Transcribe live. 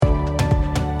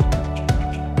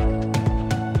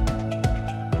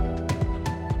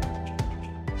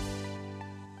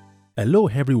Hello,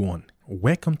 everyone.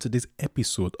 Welcome to this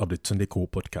episode of the Tunde Cole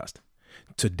podcast.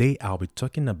 Today, I'll be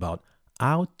talking about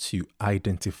how to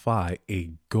identify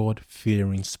a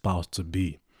God-fearing spouse to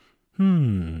be.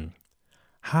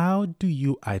 How do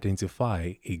you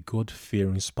identify a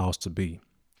God-fearing spouse to be?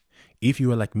 If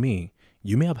you are like me,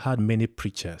 you may have heard many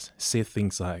preachers say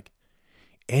things like,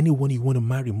 anyone you want to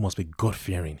marry must be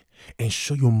God-fearing.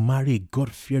 Ensure you marry a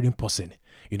God-fearing person.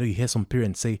 You hear some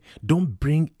parents say, don't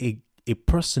bring a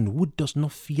person who does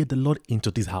not fear the Lord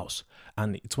into this house.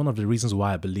 And it's one of the reasons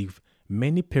why I believe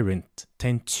many parents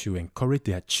tend to encourage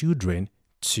their children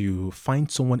to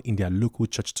find someone in their local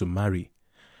church to marry.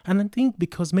 And I think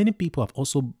because many people have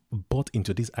also bought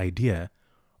into this idea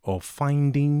of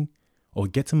finding or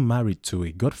getting married to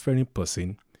a God-fearing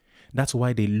person, that's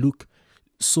why they look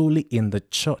solely in the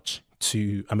church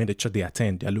the church they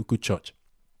attend, their local church,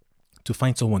 to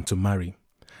find someone to marry.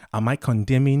 Am I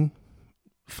condemning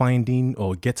finding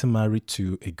or getting married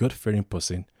to a God-fearing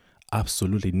person?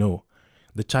 Absolutely no.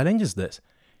 The challenge is this.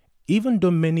 Even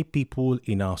though many people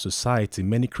in our society,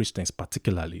 many Christians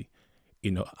particularly,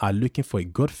 are looking for a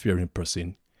God-fearing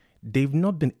person, they've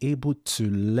not been able to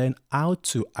learn how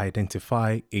to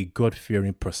identify a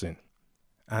God-fearing person.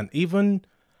 And even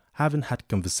having had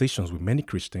conversations with many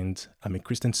Christian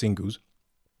singles,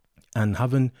 and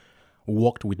having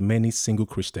worked with many single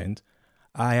Christians,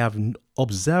 I have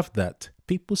observed that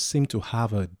people seem to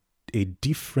have a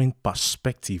different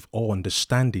perspective or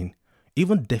understanding,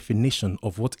 even definition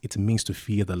of what it means to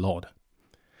fear the Lord.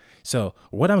 So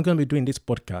what I'm going to be doing in this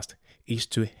podcast is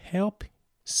to help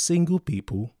single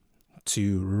people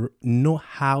to know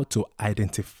how to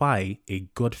identify a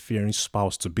God-fearing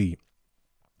spouse to be.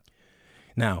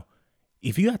 Now,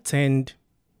 if you attend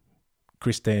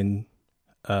Christian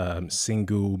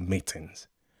single meetings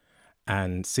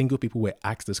and single people were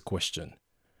asked this question,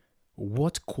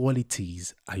 what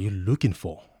qualities are you looking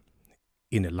for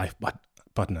in a life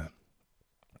partner?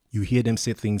 You hear them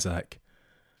say things like,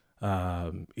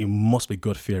 it must be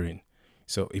God-fearing.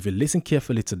 So if you listen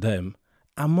carefully to them,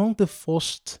 among the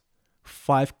first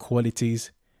 5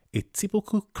 qualities a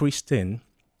typical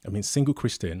single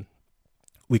Christian,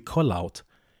 we call out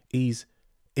is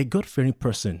a God-fearing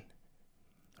person.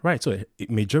 Right, so a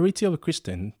majority of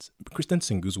Christian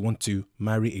singles want to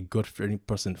marry a God-fearing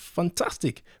person.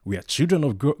 Fantastic. We are children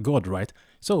of God, right?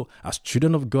 So as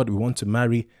children of God, we want to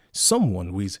marry someone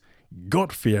who is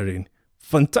God-fearing.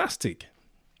 Fantastic.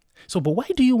 So, but why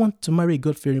do you want to marry a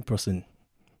God-fearing person?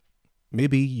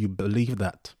 Maybe you believe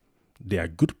that they are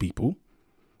good people,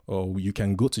 or you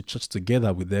can go to church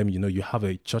together with them. You have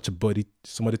a church buddy,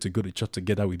 somebody to go to church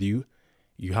together with you.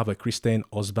 You have a Christian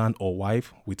husband or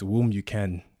wife with whom you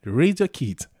can raise your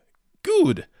kids.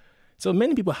 Good. So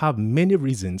many people have many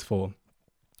reasons for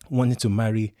wanting to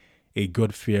marry a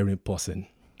God-fearing person.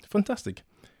 Fantastic.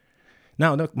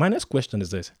 Now, my next question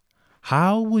is this.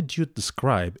 How would you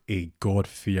describe a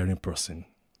God-fearing person?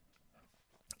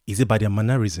 Is it by their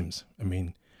mannerisms?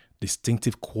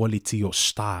 Distinctive quality or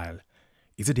style?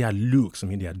 Is it their looks?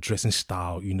 Their dressing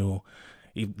style?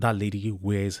 If that lady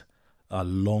wears a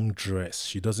long dress,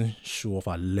 she doesn't show off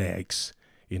her legs.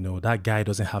 That guy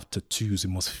doesn't have tattoos, he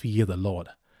must fear the Lord.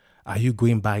 Are you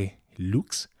going by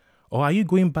looks? Or are you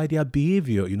going by their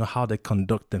behavior? How they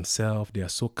conduct themselves. They are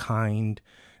so kind.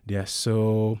 They are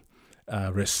so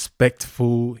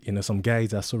respectful. Some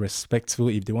guys are so respectful.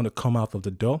 If they want to come out of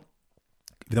the door,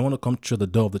 if they want to come through the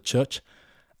door of the church,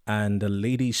 and the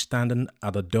lady is standing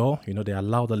at the door, they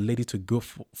allow the lady to go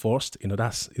first.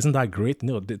 Isn't that great?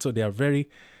 So they are very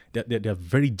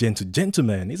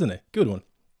gentlemen, isn't it? Good one.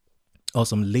 Or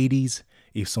some ladies,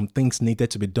 if some things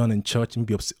needed to be done in church,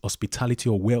 maybe hospitality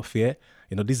or welfare,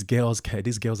 these girls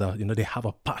are, they have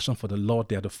a passion for the Lord.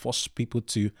 They are the first people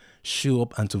to show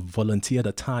up and to volunteer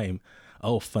the time.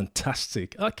 Oh,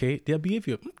 fantastic. Okay, their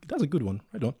behavior, that's a good one.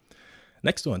 Right on.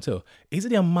 Next one. So, is it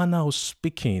their manner of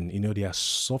speaking? They are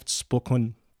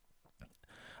soft-spoken.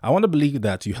 I want to believe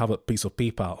that you have a piece of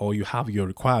paper or you have your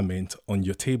requirement on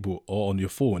your table or on your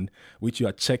phone, which you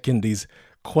are checking these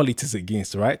qualities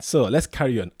against, right? So let's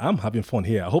carry on. I'm having fun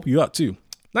here. I hope you are too.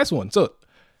 Nice one. So,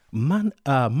 manner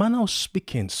of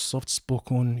speaking,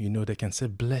 soft-spoken. They can say,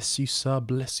 bless you, sir,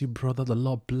 bless you, brother, the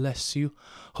Lord bless you.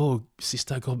 Oh,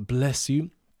 sister, God bless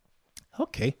you.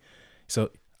 Okay.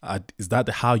 So, is that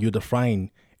how you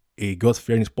define a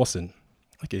God-fearing person?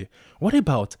 Okay. What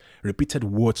about repeated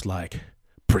words like,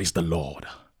 praise the Lord,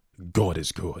 God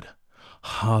is good,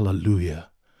 hallelujah,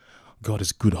 God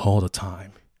is good all the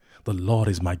time, the Lord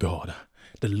is my God,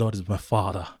 the Lord is my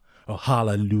Father, or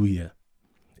hallelujah?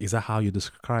 Is that how you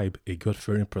describe a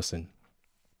God-fearing person?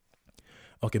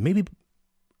 Okay, maybe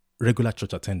regular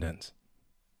church attendance.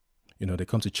 They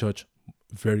come to church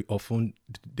very often.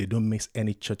 They don't miss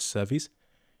any church service.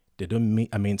 They don't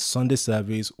meet, Sunday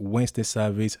service, Wednesday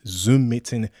service, Zoom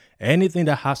meeting, anything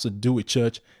that has to do with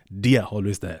church, they are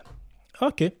always there.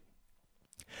 Okay.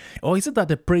 Or is it that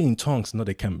they pray in tongues? No,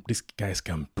 these guys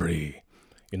can pray.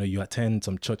 You attend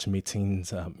some church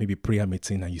meetings, maybe prayer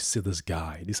meeting, and you see this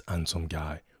guy, this handsome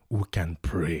guy who can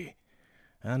pray.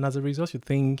 And as a result, you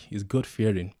think he's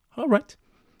God-fearing. All right.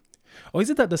 Or is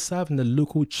it that they serve in the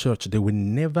local church? They will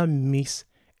never miss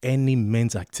any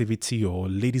men's activity or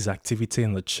ladies' activity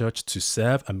in the church to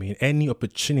serve. Any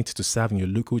opportunity to serve in your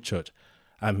local church.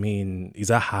 Is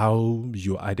that how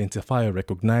you identify or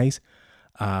recognize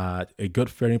a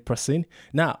God-fearing person?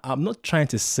 Now, I'm not trying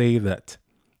to say that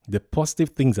the positive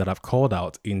things that I've called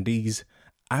out in these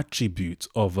attributes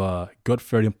of a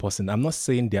God-fearing person, I'm not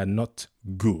saying they are not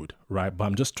good, right? But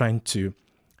I'm just trying to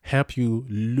help you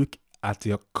look at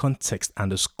your context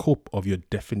and the scope of your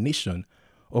definition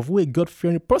of who a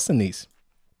God-fearing person is.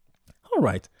 All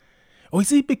right. Or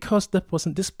is it because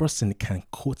this person can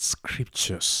quote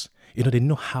scriptures? They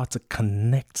know how to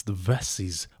connect the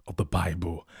verses of the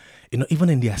Bible. Even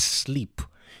in their sleep,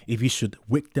 if you should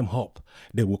wake them up,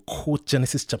 they will quote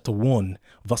Genesis chapter 1,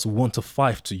 verse 1 to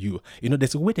 5 to you.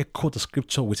 There's a way they quote the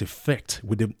scripture with effect.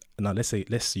 Now,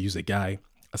 let's use a guy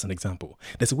as an example.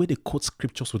 There's a way they quote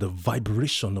scriptures with a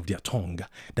vibration of their tongue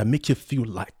that make you feel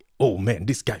like, oh man,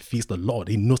 this guy feels the Lord.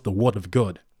 He knows the word of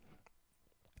God.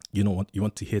 You know what? You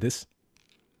want to hear this?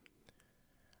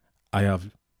 I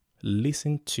have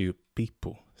listened to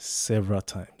people several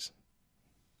times,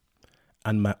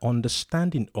 and my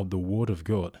understanding of the word of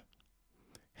God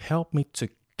helped me to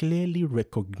clearly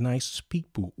recognize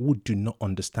people who do not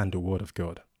understand the word of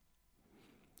God.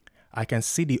 I can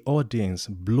see the audience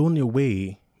blown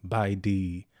away by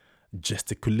the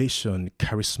gesticulation,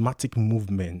 charismatic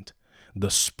movement,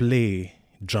 display,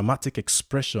 dramatic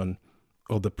expression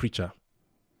of the preacher.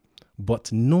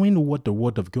 But knowing what the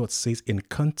word of God says in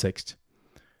context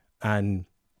and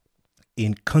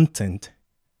in content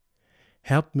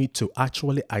helped me to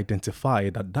actually identify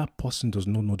that person does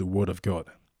not know the word of God.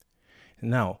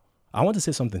 Now, I want to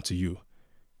say something to you.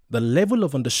 The level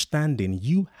of understanding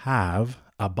you have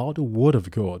about the word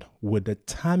of God will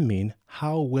determine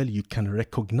how well you can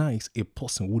recognize a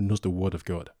person who knows the word of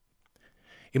God.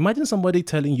 Imagine somebody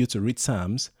telling you to read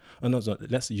Psalms.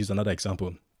 Let's use another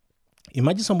example.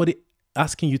 Imagine somebody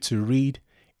asking you to read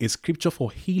a scripture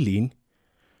for healing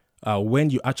when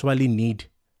you actually need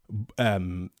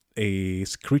a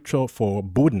scripture for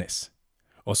boldness,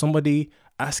 or somebody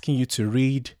asking you to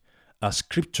read a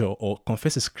scripture or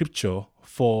confess a scripture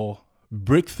for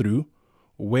breakthrough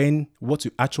when what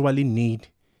you actually need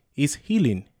is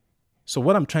healing. So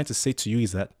what I'm trying to say to you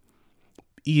is that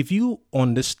if you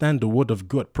understand the word of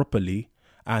God properly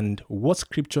and what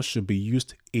scripture should be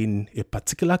used in a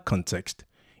particular context,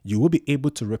 you will be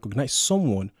able to recognize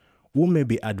someone who may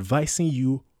be advising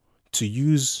you to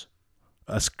use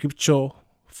a scripture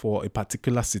for a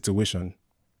particular situation.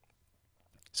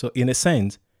 So in a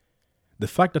sense, the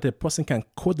fact that a person can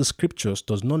quote the scriptures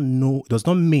does not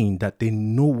mean that they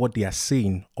know what they are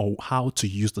saying or how to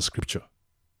use the scripture.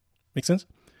 Make sense?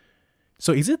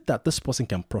 So is it that this person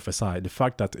can prophesy? The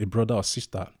fact that a brother or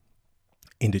sister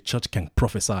in the church can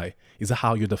prophesy, is that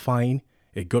how you define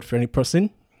a God-fearing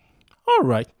person? All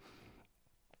right.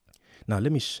 Now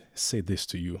let me say this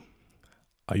to you.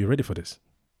 Are you ready for this?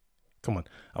 Come on.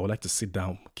 I would like to sit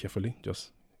down carefully.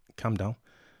 Just calm down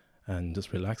and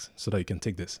just relax so that you can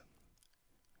take this.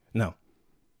 Now,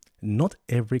 not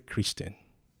every Christian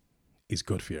is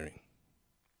God-fearing.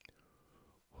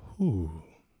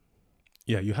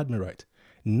 Yeah, you had me right.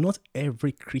 Not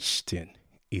every Christian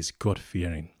is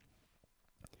God-fearing.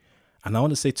 And I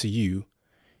want to say to you,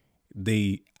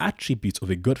 the attributes of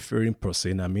a God-fearing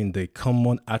person, the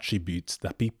common attributes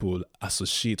that people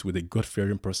associate with a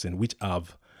God-fearing person, which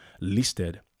I've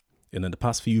listed in the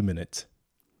past few minutes,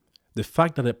 the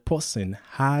fact that a person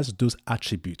has those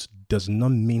attributes does not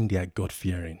mean they are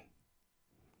God-fearing.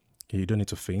 You don't need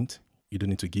to faint. You don't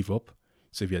need to give up.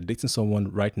 So if you're dating someone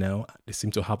right now, they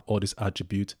seem to have all these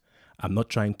attributes. I'm not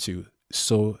trying to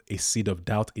sow a seed of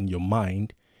doubt in your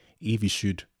mind if you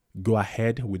should go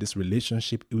ahead with this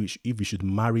relationship, if you should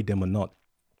marry them or not.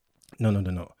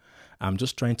 No. I'm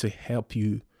just trying to help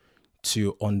you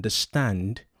to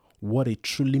understand what it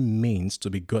truly means to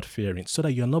be God-fearing so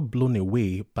that you're not blown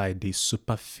away by the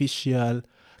superficial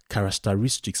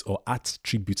characteristics or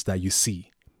attributes that you see.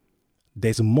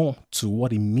 There's more to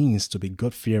what it means to be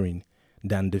God-fearing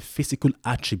than the physical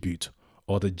attribute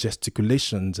or the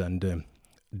gesticulations and the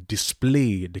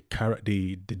display,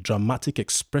 the dramatic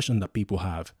expression that people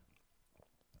have.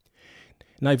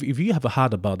 Now, if you have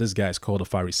heard about these guys called the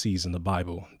Pharisees in the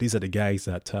Bible, these are the guys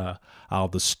that are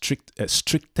the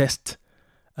strictest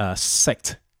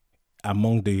sect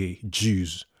among the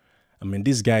Jews. I mean,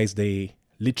 these guys, they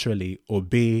literally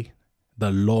obey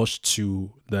the laws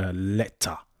to the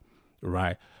letter,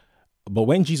 right? But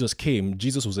when Jesus came,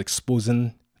 Jesus was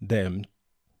exposing them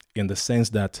in the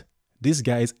sense that this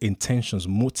guy's intentions,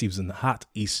 motives, and heart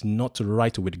is not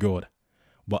right with God.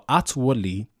 But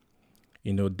outwardly,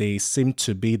 they seem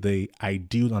to be the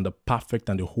ideal and the perfect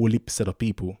and the holy set of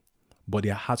people, but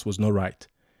their hearts was not right.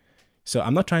 So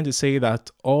I'm not trying to say that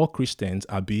all Christians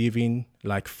are behaving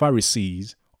like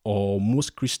Pharisees or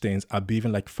most Christians are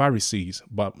behaving like Pharisees,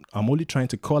 but I'm only trying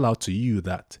to call out to you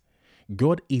that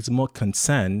God is more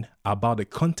concerned about the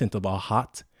content of our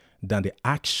heart than the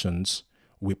actions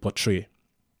we portray.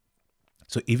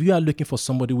 So if you are looking for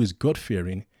somebody who is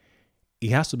God-fearing, it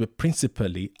has to be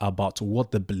principally about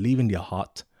what they believe in their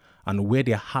heart and where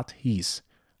their heart is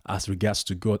as regards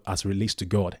to God, as relates to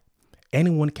God.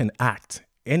 Anyone can act.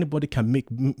 Anybody can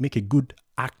make a good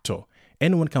actor.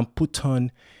 Anyone can put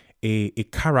on a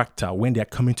character when they are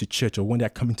coming to church or when they are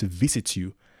coming to visit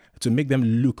you to make them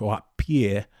look or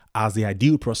appear as the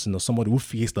ideal person or somebody who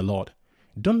fears the Lord.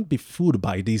 Don't be fooled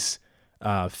by this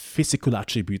physical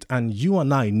attribute. And you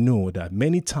and I know that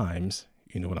many times,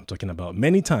 you know what I'm talking about,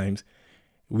 many times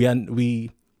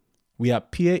we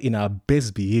appear in our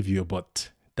best behavior, but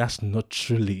that's not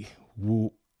truly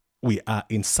who we are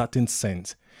in certain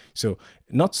sense. So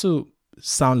not to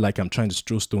sound like I'm trying to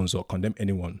throw stones or condemn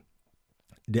anyone,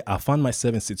 I found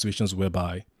myself in situations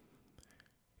whereby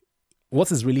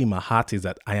what is really in my heart is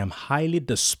that I am highly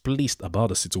displeased about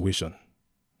the situation,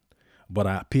 but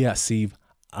I appear as if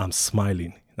I'm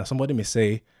smiling. Now, somebody may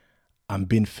say, I'm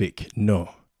being fake.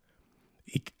 No,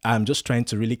 I'm just trying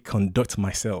to really conduct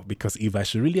myself, because if I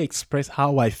should really express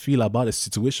how I feel about a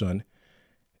situation,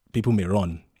 people may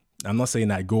run. I'm not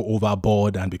saying I go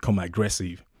overboard and become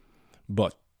aggressive,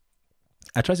 but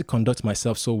I try to conduct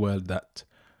myself so well that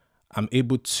I'm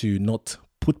able to not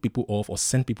put people off or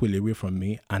send people away from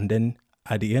me. And then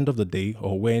at the end of the day,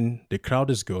 or when the crowd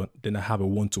is gone, then I have a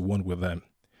one-to-one with them.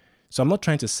 So I'm not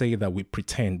trying to say that we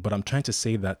pretend, but I'm trying to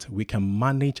say that we can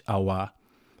manage our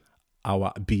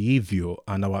behavior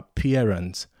and our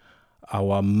appearance,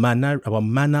 our manner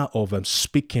of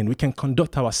speaking. We can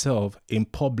conduct ourselves in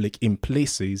public, in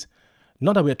places.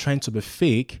 Not that we're trying to be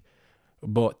fake,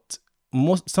 but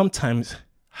sometimes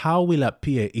how we'll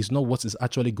appear is not what is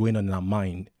actually going on in our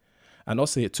mind. And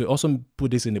also, to also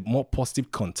put this in a more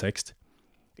positive context,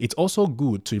 it's also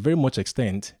good to a very much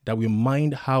extent that we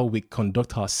mind how we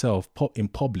conduct ourselves in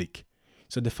public.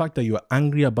 So the fact that you are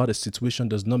angry about a situation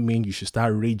does not mean you should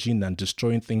start raging and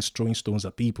destroying things, throwing stones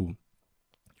at people,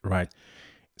 right?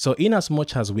 So in as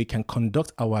much as we can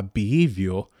conduct our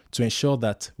behavior to ensure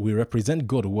that we represent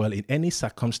God well in any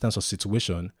circumstance or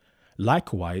situation,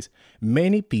 likewise,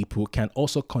 many people can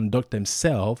also conduct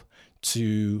themselves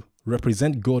to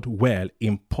represent God well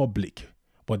in public.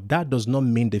 But that does not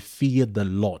mean they fear the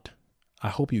Lord. I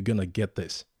hope you're going to get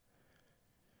this.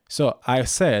 So I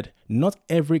said, not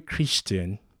every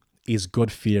Christian is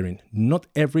God-fearing. Not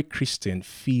every Christian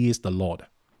fears the Lord.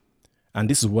 And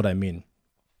this is what I mean.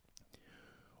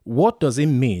 What does it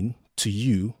mean to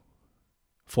you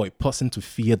for a person to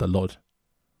fear the Lord?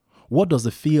 What does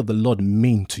the fear of the Lord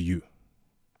mean to you?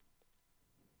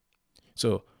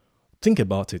 So think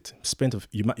about it.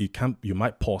 You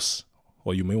might pause,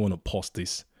 or you may want to pause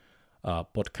this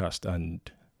podcast and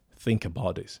think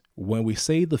about this. When we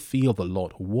say the fear of the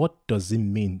Lord, what does it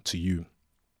mean to you?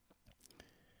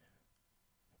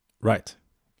 Right.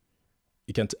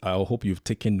 I hope you've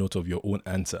taken note of your own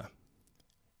answer.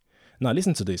 Now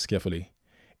listen to this carefully.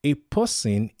 A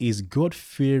person is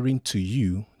God-fearing to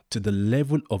you to the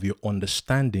level of your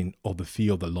understanding of the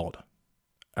fear of the Lord.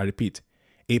 I repeat,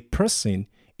 a person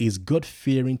is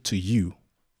God-fearing to you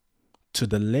to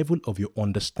the level of your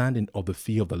understanding of the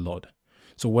fear of the Lord.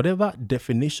 So whatever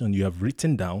definition you have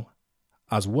written down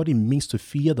as what it means to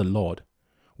fear the Lord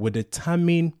will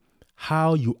determine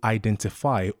how you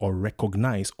identify or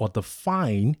recognize or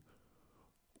define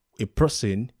a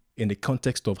person in the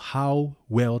context of how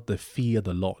well they fear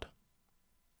the Lord.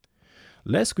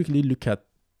 Let's quickly look at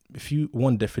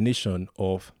one definition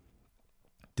of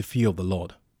the fear of the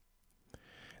Lord.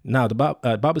 Now, the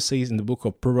Bible says in the book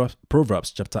of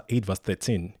Proverbs chapter 8, verse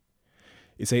 13,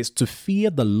 it says, to fear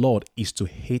the Lord is to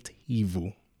hate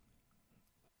evil.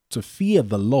 To fear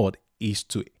the Lord is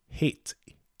to hate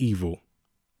evil.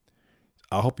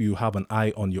 I hope you have an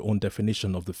eye on your own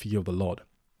definition of the fear of the Lord.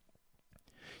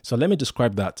 So let me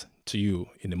describe that to you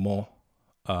in a more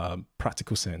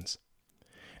practical sense.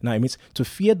 Now, it means to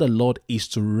fear the Lord is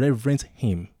to reverence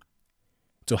Him,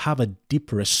 to have a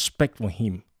deep respect for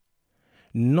Him,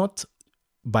 not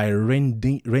by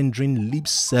rendering lip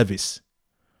service,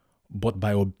 but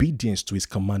by obedience to His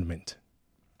commandment.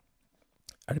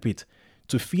 I repeat,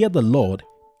 to fear the Lord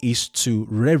is to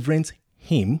reverence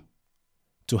Him,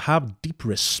 to have deep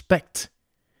respect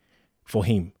for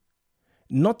Him,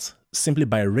 not simply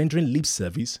by rendering lip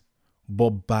service,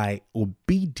 but by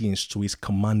obedience to His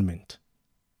commandment.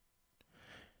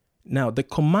 Now, the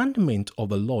commandment of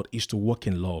the Lord is to walk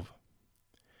in love.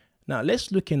 Now,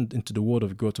 let's look into the Word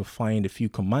of God to find a few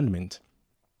commandments.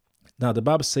 Now, the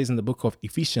Bible says in the book of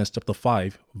Ephesians chapter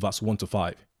 5, verse 1 to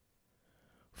 5,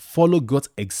 follow God's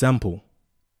example,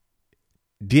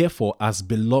 therefore, as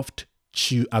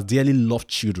dearly loved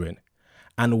children,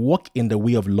 and walk in the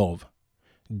way of love,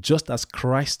 just as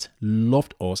Christ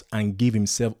loved us and gave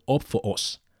Himself up for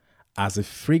us as a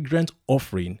fragrant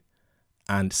offering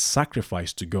and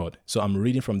sacrifice to God. So I'm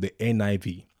reading from the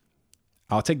NIV.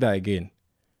 I'll take that again.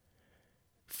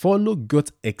 Follow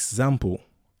God's example,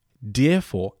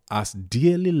 therefore, as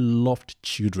dearly loved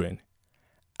children,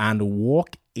 and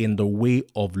walk in the way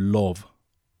of love,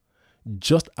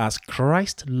 just as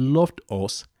Christ loved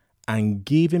us and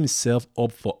gave Himself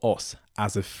up for us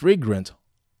as a fragrant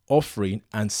offering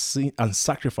and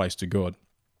sacrifice to God.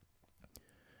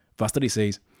 Verse 30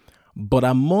 says, but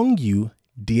among you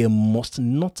there must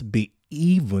not be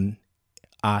even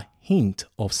a hint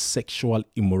of sexual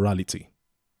immorality,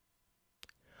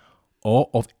 or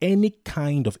of any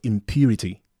kind of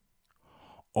impurity,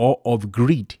 or of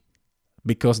greed,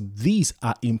 because these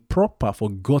are improper for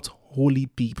God's holy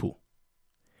people.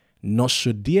 Nor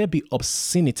should there be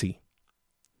obscenity,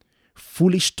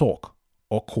 foolish talk,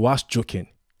 or coarse joking,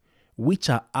 which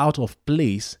are out of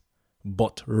place,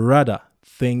 but rather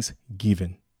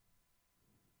thanksgiving.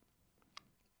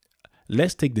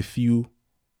 Let's take the few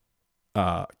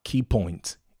key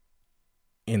points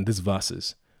in these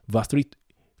verses. Verse 3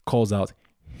 calls out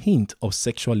hint of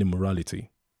sexual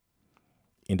immorality.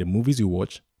 In the movies you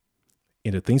watch,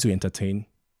 in the things you entertain,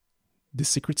 the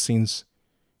secret sins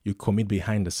you commit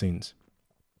behind the scenes.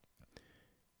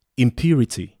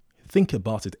 Impurity. Think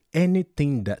about it.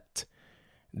 Anything that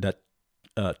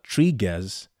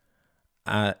triggers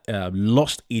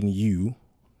lust in you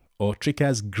or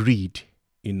triggers greed,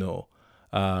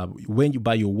 when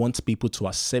you want people to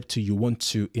accept you, you want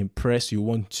to impress, you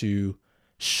want to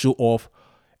show off,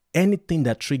 anything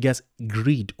that triggers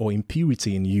greed or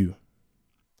impurity in you.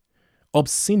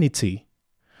 Obscenity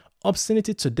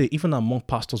today, even among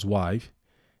pastors' wives,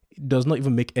 it does not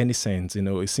even make any sense.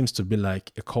 It seems to be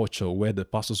like a culture where the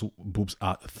pastor's boobs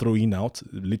are throwing out,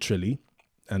 literally,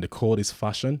 and the code is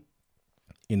fashion.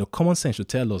 Common sense should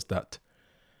tell us that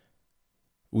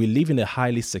we live in a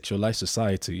highly sexualized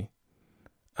society,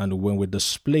 and when we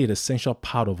display the sensual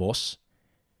part of us,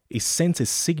 it sends a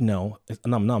signal,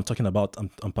 and I'm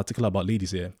particular about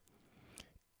ladies here.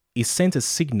 It sends a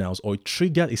signal, or it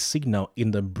triggers a signal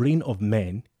in the brain of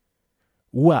men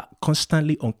who are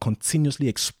constantly and continuously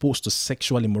exposed to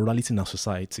sexual immorality in our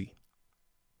society.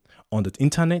 On the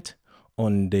internet,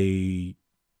 on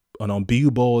our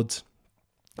billboards,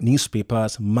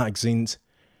 newspapers, magazines,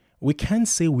 we can't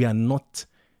say we are not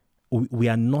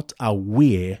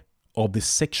aware of the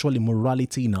sexual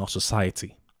immorality in our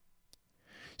society.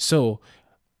 So,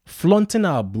 flaunting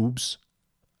our boobs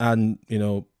and,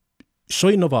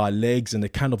 showing off our legs in a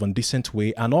kind of indecent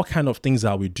way and all kind of things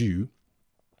that we do,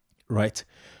 right?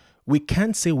 We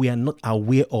can't say we are not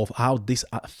aware of how this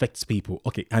affects people.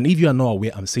 Okay, and if you are not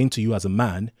aware, I'm saying to you as a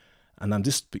man, and I'm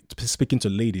just speaking to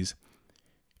ladies,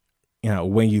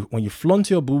 when you flaunt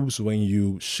your boobs, when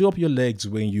you show up your legs,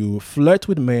 when you flirt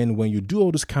with men, when you do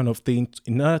all those kind of things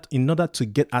in order to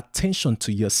get attention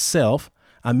to yourself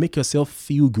and make yourself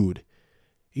feel good,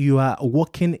 you are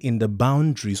walking in the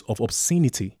boundaries of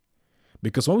obscenity.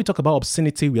 Because when we talk about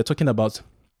obscenity, we are talking about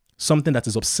something that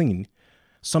is obscene,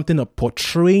 something of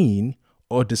portraying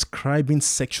or describing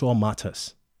sexual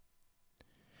matters.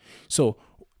 So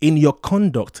in your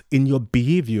conduct, in your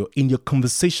behavior, in your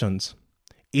conversations,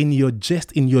 in your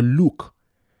jest, in your look,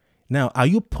 now, are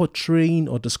you portraying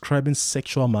or describing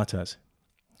sexual matters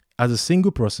as a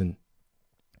single person?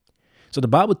 So the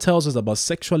Bible tells us about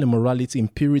sexual immorality,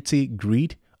 impurity,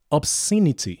 greed,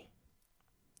 obscenity,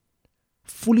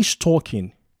 foolish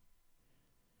talking.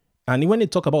 And when they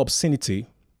talk about obscenity,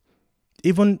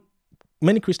 even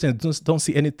many Christians don't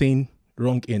see anything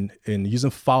wrong in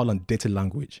using foul and dirty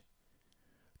language.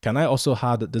 Can I also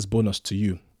add this bonus to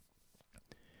you?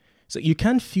 So you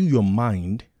can't fill your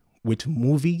mind with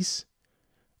movies,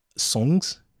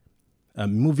 songs,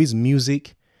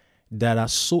 music that are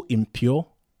so impure,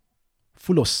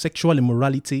 full of sexual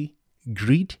immorality,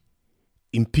 greed,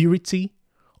 impurity,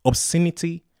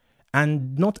 obscenity,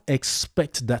 and not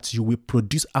expect that you will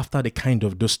produce after the kind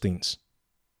of those things.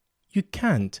 You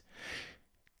can't.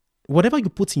 Whatever you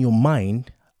put in your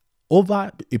mind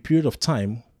over a period of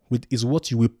time is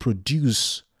what you will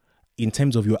produce in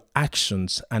terms of your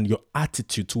actions and your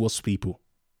attitude towards people.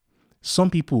 Some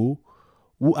people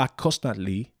who are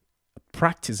constantly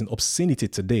practicing obscenity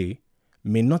today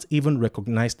may not even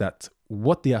recognize that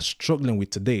what they are struggling with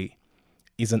today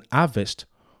is an harvest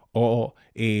or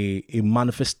a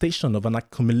manifestation of an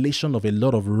accumulation of a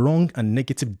lot of wrong and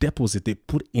negative deposit they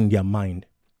put in their mind.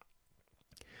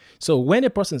 So when a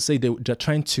person say they're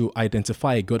trying to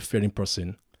identify a God-fearing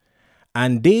person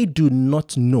and they do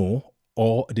not know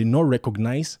or do not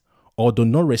recognize or do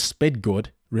not respect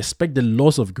God, respect the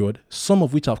laws of God, some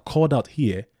of which I've called out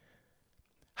here,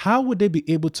 how would they be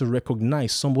able to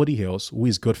recognize somebody else who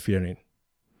is God-fearing?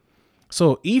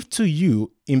 So if to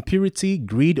you, impurity,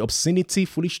 greed, obscenity,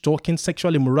 foolish talking,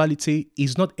 sexual immorality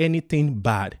is not anything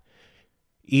bad,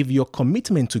 if your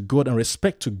commitment to God and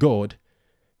respect to God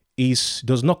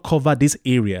does not cover this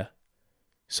area,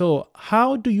 so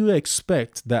how do you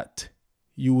expect that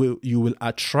you will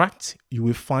attract, you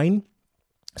will find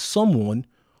someone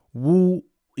who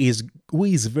is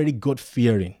very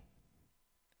God-fearing?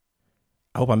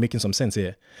 I hope I'm making some sense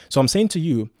here. So I'm saying to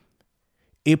you,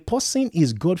 a person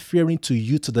is God-fearing to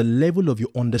you to the level of your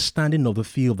understanding of the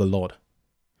fear of the Lord.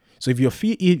 So if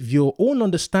your own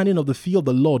understanding of the fear of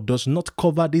the Lord does not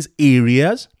cover these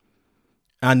areas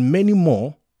and many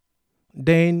more,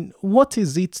 then what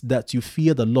is it that you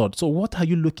fear the Lord? So what are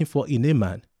you looking for in a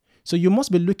man? So you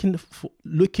must be looking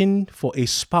for a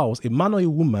spouse, a man or a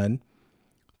woman,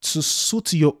 to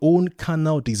suit your own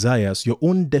carnal desires, your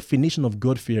own definition of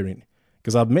God-fearing.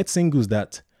 Because I've met singles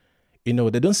that, they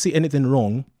don't see anything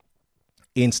wrong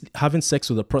in having sex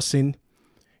with a person,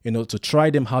 to try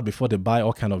them hard before they buy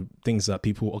all kind of things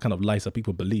all kind of lies that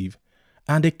people believe.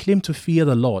 And they claim to fear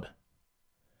the Lord.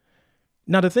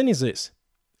 Now, the thing is this,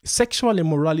 sexual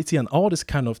immorality and all these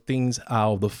kind of things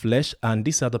are of the flesh. And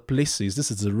these are the places,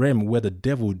 this is the realm where the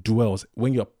devil dwells.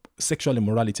 When you're sexual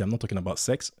immorality, I'm not talking about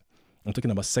sex. I'm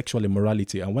talking about sexual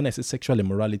immorality. And when I say sexual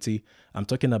immorality, I'm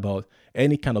talking about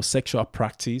any kind of sexual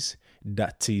practice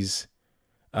that is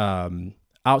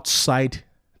outside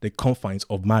the confines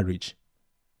of marriage.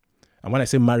 And when I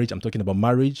say marriage, I'm talking about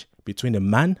marriage between a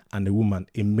man and a woman,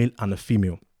 a male and a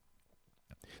female.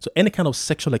 So any kind of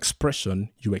sexual expression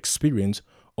you experience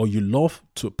or you love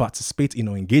to participate in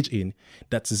or engage in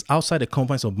that is outside the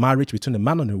confines of marriage between a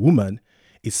man and a woman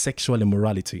is sexual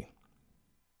immorality.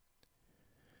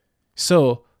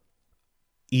 So,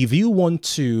 if you want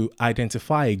to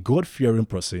identify a God-fearing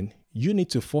person, you need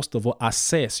to first of all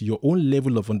assess your own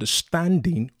level of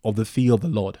understanding of the fear of the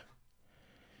Lord.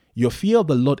 Your fear of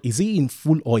the Lord, is it in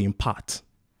full or in part?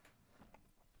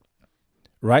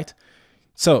 Right?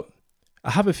 So,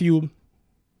 I have a few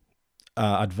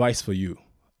advice for you.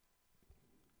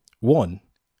 1,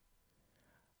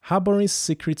 harboring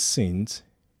secret sins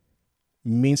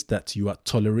means that you are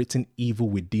tolerating evil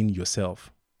within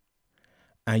yourself.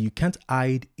 And you can't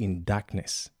hide in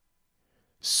darkness.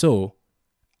 So,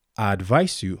 I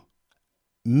advise you,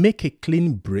 make a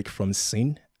clean break from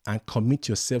sin and commit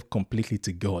yourself completely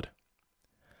to God.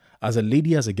 As a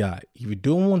lady, as a guy, if you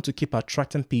don't want to keep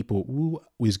attracting people who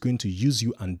is going to use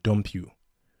you and dump you,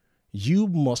 you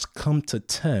must come to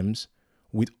terms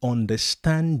with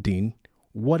understanding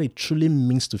what it truly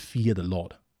means to fear the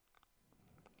Lord.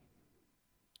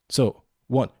 So,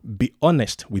 1, be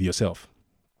honest with yourself.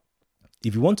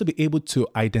 If you want to be able to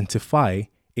identify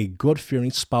a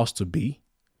God-fearing spouse to be,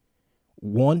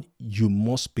 1, you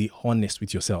must be honest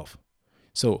with yourself.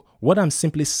 So what I'm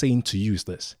simply saying to you is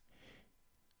this.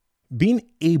 Being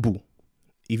able,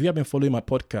 if you have been following my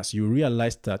podcast, you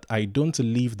realize that I don't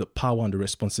leave the power and the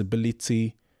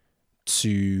responsibility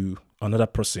to another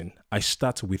person. I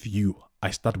start with you. I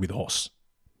start with us.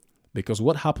 Because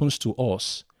what happens to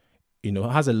us,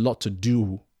 has a lot to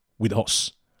do with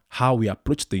us, how we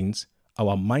approach things,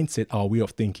 our mindset, our way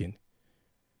of thinking.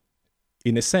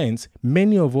 In a sense,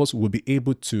 many of us will be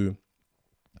able to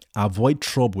avoid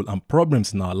trouble and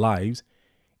problems in our lives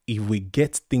if we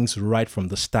get things right from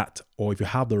the start, or if you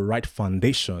have the right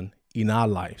foundation in our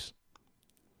lives.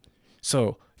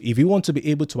 So, if you want to be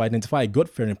able to identify a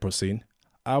God-fearing person,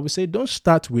 I would say don't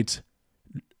start with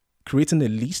creating a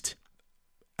list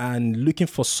and looking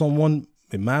for someone,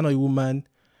 a man or a woman,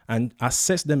 and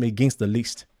assess them against the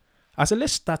list. I said,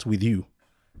 let's start with you.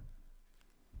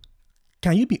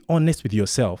 Can you be honest with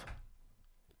yourself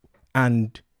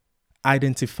and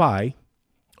identify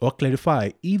or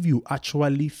clarify if you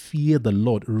actually fear the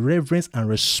Lord, reverence and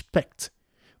respect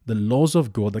the laws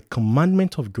of God, the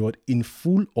commandment of God in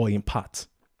full or in part.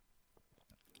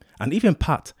 And if in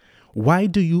part, why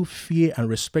do you fear and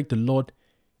respect the Lord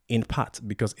in part?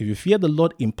 Because if you fear the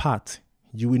Lord in part,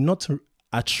 you will not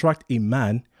attract a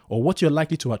man, or what you're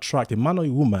likely to attract, a man or a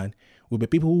woman, will be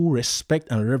people who respect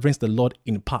and reverence the Lord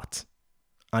in part.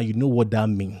 And you know what that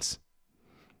means.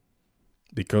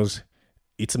 Because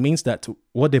it means that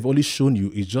what they've only shown you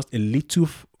is just a little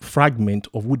fragment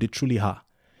of who they truly are.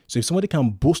 So if somebody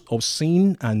can boast of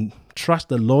sin and trust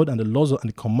the Lord and the laws and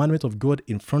the commandment of God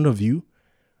in front of you,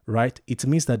 right, it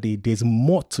means that there's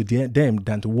more to them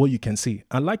than to what you can see.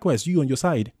 And likewise, you on your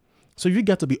side. So you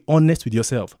got to be honest with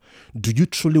yourself. Do you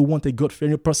truly want a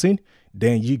God-fearing person?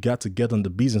 Then you got to get on the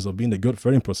business of being a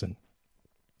God-fearing person.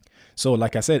 So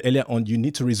like I said earlier on, you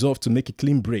need to resolve to make a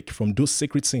clean break from those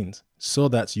secret sins so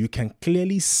that you can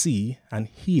clearly see and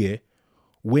hear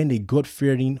when a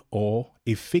God-fearing or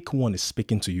a fake one is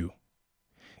speaking to you.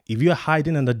 If you are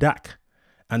hiding in the dark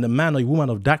and a man or a woman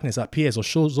of darkness appears or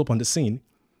shows up on the scene,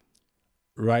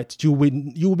 right, you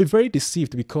will be very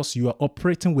deceived because you are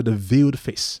operating with a veiled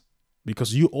face,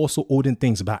 because you also holding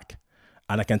things back.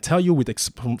 And I can tell you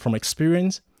from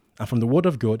experience and from the word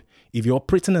of God, if you're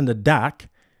operating in the dark,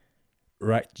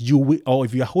 right, you will, or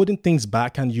if you are holding things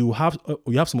back and you have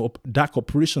some dark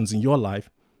operations in your life,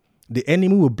 the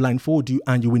enemy will blindfold you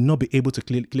and you will not be able to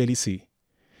clearly see.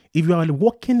 If you are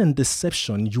walking in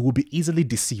deception, you will be easily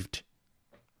deceived.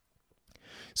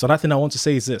 So that thing I want to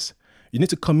say is this: you need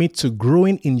to commit to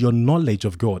growing in your knowledge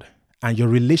of God and your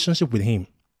relationship with Him.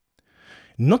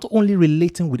 Not only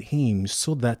relating with Him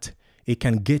so that it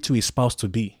can get you a spouse to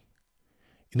be.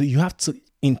 You have to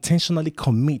intentionally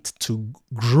commit to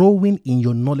growing in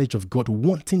your knowledge of God,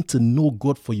 wanting to know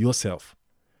God for yourself.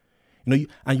 And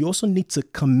you also need to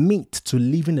commit to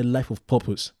living a life of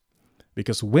purpose.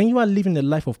 Because when you are living a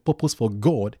life of purpose for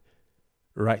God,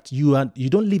 right, you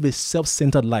don't live a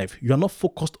self-centered life. You are not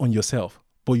focused on yourself,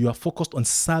 but you are focused on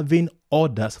serving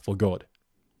others for God.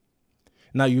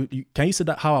 Now, can you see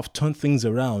that how I've turned things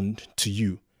around to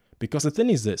you? Because the thing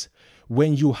is this: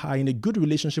 when you are in a good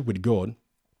relationship with God,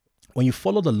 when you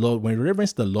follow the Lord, when you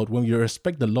reverence the Lord, when you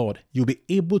respect the Lord, you'll be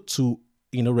able to,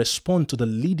 respond to the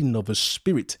leading of the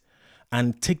Spirit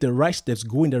and take the right steps,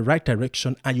 go in the right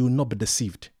direction, and you will not be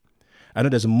deceived. I know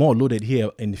there's more loaded here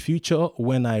in the future.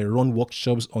 When I run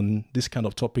workshops on this kind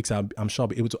of topics, I'm sure I'll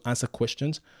be able to answer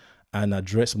questions and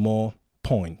address more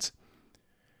points.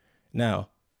 Now,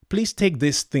 please take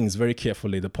these things very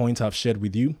carefully, the points I've shared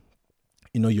with you.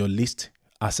 Your list,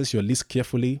 assess your list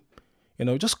carefully.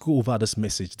 Just go over this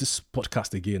message, this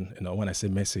podcast again. When I say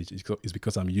message, it's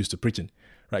because I'm used to preaching,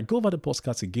 right? Go over the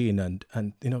podcast again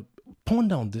and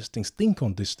ponder on these things, think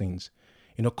on these things.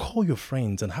 Call your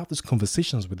friends and have these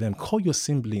conversations with them. Call your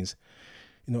siblings,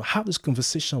 have this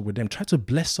conversation with them. Try to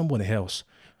bless someone else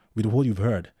with what you've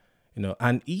heard,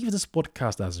 And if this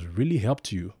podcast has really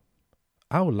helped you,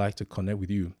 I would like to connect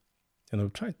with you.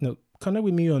 Connect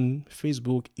with me on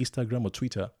Facebook, Instagram, or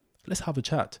Twitter. Let's have a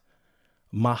chat.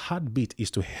 My heartbeat is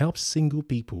to help single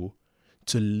people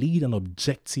to lead an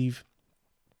objective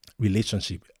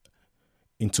relationship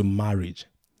into marriage.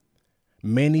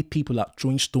 Many people are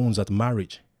throwing stones at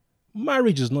marriage.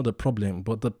 Marriage is not the problem,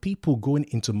 but the people going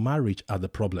into marriage are the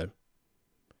problem.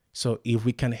 So if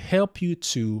we can help you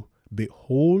to be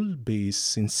whole, be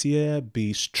sincere,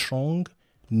 be strong,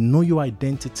 know your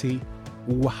identity,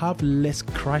 we will have less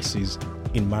crises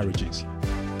in marriages.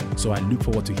 So I look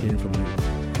forward to hearing from you.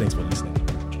 Thanks for listening.